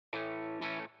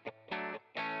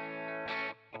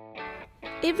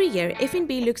Every year,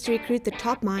 FNB looks to recruit the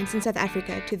top minds in South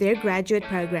Africa to their graduate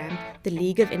program, the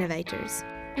League of Innovators.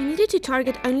 We needed to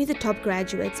target only the top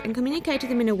graduates and communicate to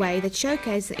them in a way that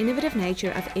showcased the innovative nature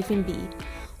of FNB,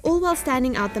 all while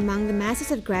standing out among the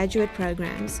masses of graduate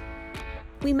programs.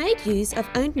 We made use of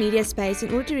owned media space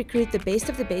in order to recruit the best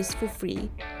of the best for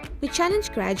free. We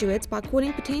challenged graduates by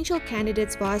calling potential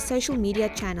candidates via social media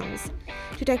channels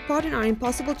to take part in our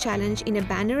impossible challenge in a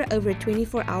banner over a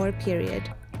 24-hour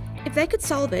period. If they could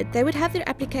solve it, they would have their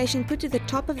application put to the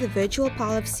top of the virtual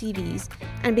pile of CVs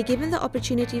and be given the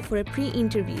opportunity for a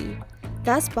pre-interview,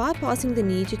 thus bypassing the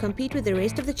need to compete with the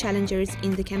rest of the challengers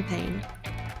in the campaign.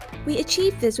 We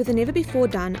achieved this with a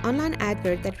never-before-done online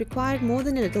advert that required more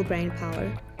than a little brain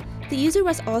power. The user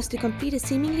was asked to complete a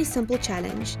seemingly simple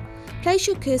challenge. Place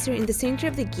your cursor in the center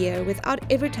of the gear without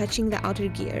ever touching the outer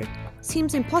gear.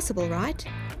 Seems impossible, right?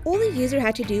 All the user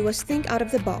had to do was think out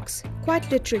of the box, quite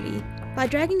literally. By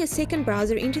dragging a second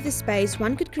browser into the space,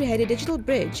 one could create a digital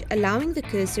bridge, allowing the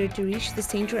cursor to reach the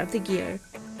center of the gear.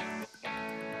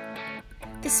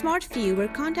 The smart few were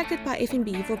contacted by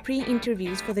FNB for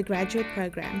pre-interviews for the graduate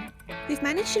program. We've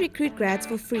managed to recruit grads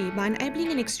for free by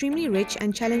enabling an extremely rich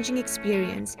and challenging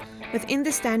experience within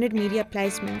the standard media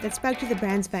placement that spoke to the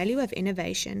brand's value of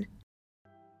innovation.